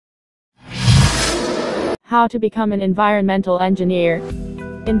How to become an environmental engineer.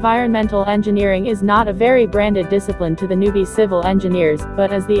 Environmental engineering is not a very branded discipline to the newbie civil engineers,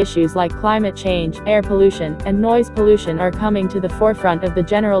 but as the issues like climate change, air pollution, and noise pollution are coming to the forefront of the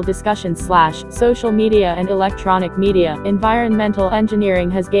general discussion / social media and electronic media, environmental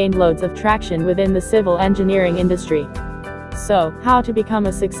engineering has gained loads of traction within the civil engineering industry. So, how to become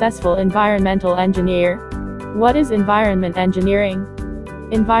a successful environmental engineer? What is environment engineering?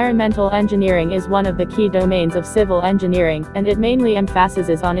 Environmental engineering is one of the key domains of civil engineering, and it mainly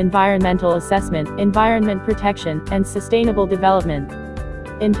emphasizes on environmental assessment, environment protection, and sustainable development.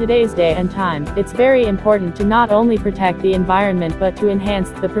 In today's day and time, it's very important to not only protect the environment but to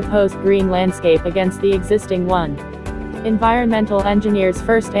enhance the proposed green landscape against the existing one. Environmental engineers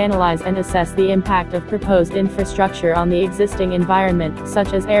first analyze and assess the impact of proposed infrastructure on the existing environment,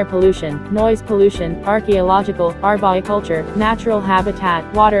 such as air pollution, noise pollution, archaeological, arboriculture, natural habitat,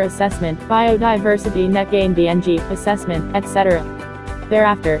 water assessment, biodiversity net gain BNG assessment, etc.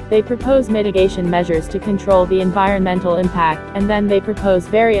 Thereafter, they propose mitigation measures to control the environmental impact, and then they propose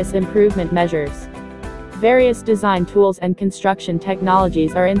various improvement measures. Various design tools and construction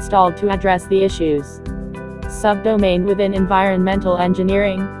technologies are installed to address the issues. Subdomain within environmental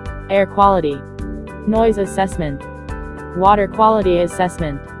engineering: air quality, noise assessment, water quality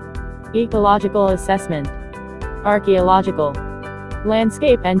assessment, ecological assessment, archaeological,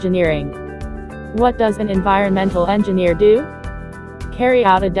 landscape engineering. What does an environmental engineer do? Carry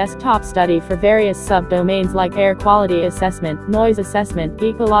out a desktop study for various subdomains like air quality assessment, noise assessment,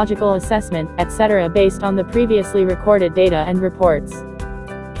 ecological assessment, etc. based on the previously recorded data and reports.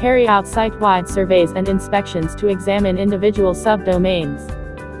 Carry out site-wide surveys and inspections to examine individual subdomains.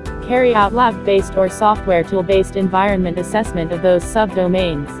 Carry out lab-based or software tool-based environment assessment of those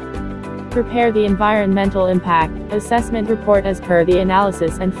subdomains. Prepare the environmental impact assessment report as per the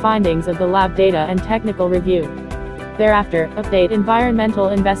analysis and findings of the lab data and technical review. Thereafter, update environmental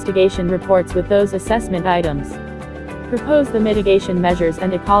investigation reports with those assessment items. Propose the mitigation measures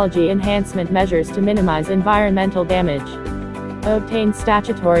and ecology enhancement measures to minimize environmental damage. Obtain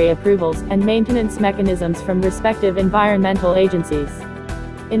statutory approvals and maintenance mechanisms from respective environmental agencies.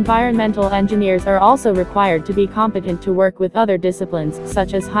 Environmental engineers are also required to be competent to work with other disciplines,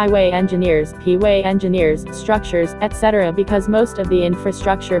 such as highway engineers, P-way engineers, structures, etc. because most of the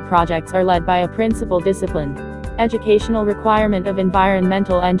infrastructure projects are led by a principal discipline. Educational requirement of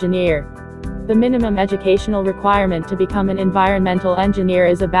environmental engineer. The minimum educational requirement to become an environmental engineer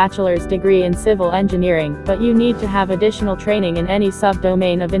is a bachelor's degree in civil engineering, but you need to have additional training in any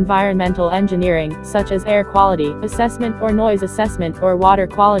subdomain of environmental engineering, such as air quality assessment or noise assessment or water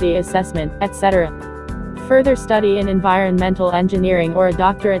quality assessment, etc. Further study in environmental engineering or a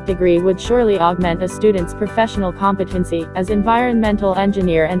doctorate degree would surely augment a student's professional competency as environmental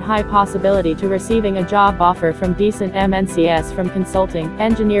engineer and high possibility to receiving a job offer from decent MNCs from consulting,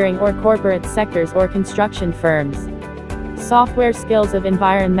 engineering or corporate sectors or construction firms. Software skills of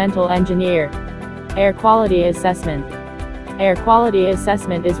environmental engineer. Air quality assessment. Air quality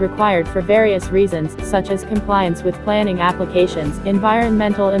assessment is required for various reasons, such as compliance with planning applications,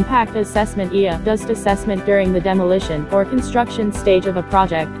 environmental impact assessment dust assessment during the demolition or construction stage of a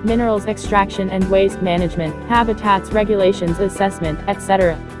project, minerals extraction and waste management, habitats regulations assessment,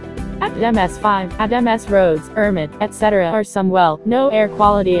 etc. ADMS 5, ADMS roads, ERMIT, etc. are some well-known air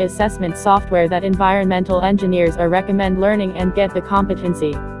quality assessment software that environmental engineers are recommend learning and get the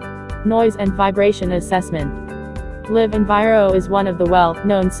competency. Noise and vibration assessment. Live Enviro is one of the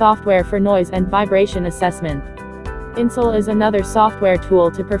well-known software for noise and vibration assessment. INSEL is another software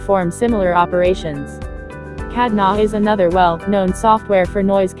tool to perform similar operations. CADNA is another well-known software for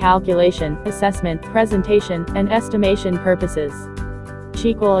noise calculation, assessment, presentation, and estimation purposes.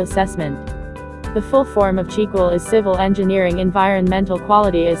 CEQUAL assessment. The full form of CEQUAL is Civil Engineering Environmental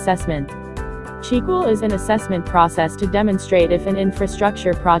Quality Assessment. CEQUAL is an assessment process to demonstrate if an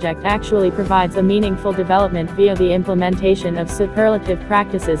infrastructure project actually provides a meaningful development via the implementation of superlative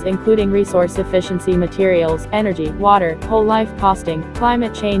practices including resource efficiency, materials, energy, water, whole life costing,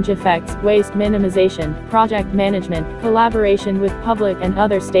 climate change effects, waste minimization, project management, collaboration with public and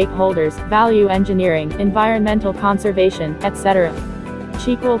other stakeholders, value engineering, environmental conservation, etc.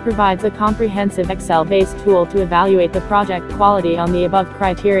 CEQUAL provides a comprehensive Excel-based tool to evaluate the project quality on the above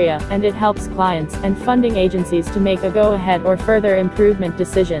criteria, and it helps clients and funding agencies to make a go-ahead or further improvement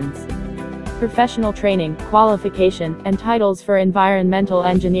decisions. Professional training, qualification, and titles for environmental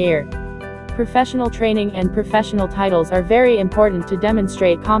engineer. Professional training and professional titles are very important to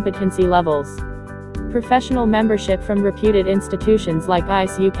demonstrate competency levels. Professional membership from reputed institutions like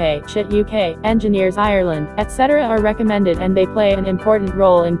ICE UK, CHIT UK, Engineers Ireland, etc. are recommended, and they play an important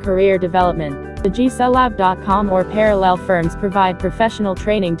role in career development. The GCELab.com or parallel firms provide professional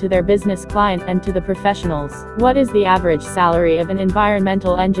training to their business client and to the professionals. What is the average salary of an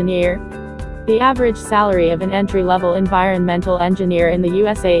environmental engineer? The average salary of an entry-level environmental engineer in the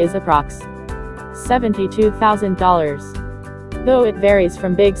USA is approx. $72,000. Though it varies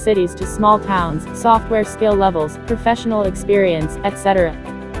from big cities to small towns, software skill levels, professional experience, etc.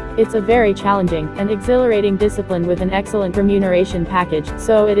 It's a very challenging and exhilarating discipline with an excellent remuneration package,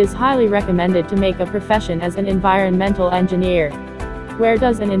 so it is highly recommended to make a profession as an environmental engineer. Where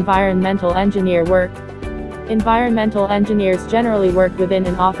does an environmental engineer work? Environmental engineers generally work within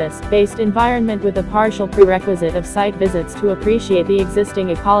an office-based environment with a partial prerequisite of site visits to appreciate the existing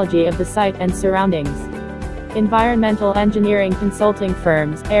ecology of the site and surroundings. Environmental engineering consulting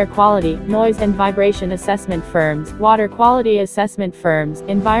firms, air quality, noise and vibration assessment firms, water quality assessment firms,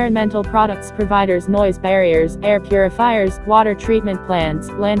 environmental products providers, noise barriers, air purifiers, water treatment plants,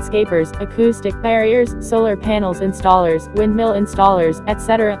 landscapers, acoustic barriers, solar panels installers, windmill installers,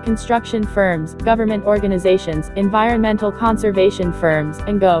 etc., construction firms, government organizations, environmental conservation firms,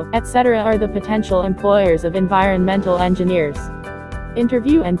 and go, etc. are the potential employers of environmental engineers.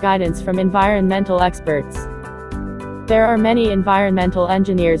 Interview and guidance from environmental experts. There are many environmental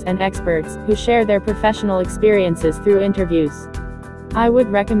engineers and experts who share their professional experiences through interviews. I would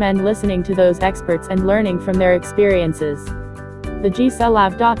recommend listening to those experts and learning from their experiences. The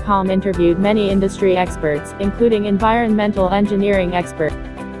GCELab.com interviewed many industry experts, including environmental engineering expert.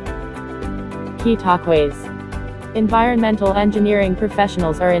 Key takeaways. Environmental engineering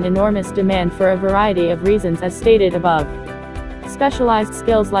professionals are in enormous demand for a variety of reasons as stated above. Specialized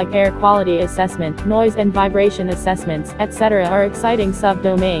skills like air quality assessment, noise and vibration assessments, etc. are exciting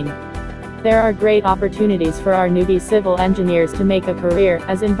subdomain. There are great opportunities for our newbie civil engineers to make a career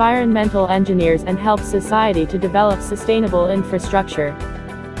as environmental engineers and help society to develop sustainable infrastructure.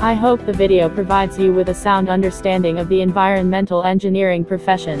 I hope the video provides you with a sound understanding of the environmental engineering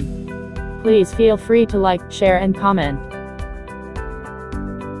profession. Please feel free to like, share and comment.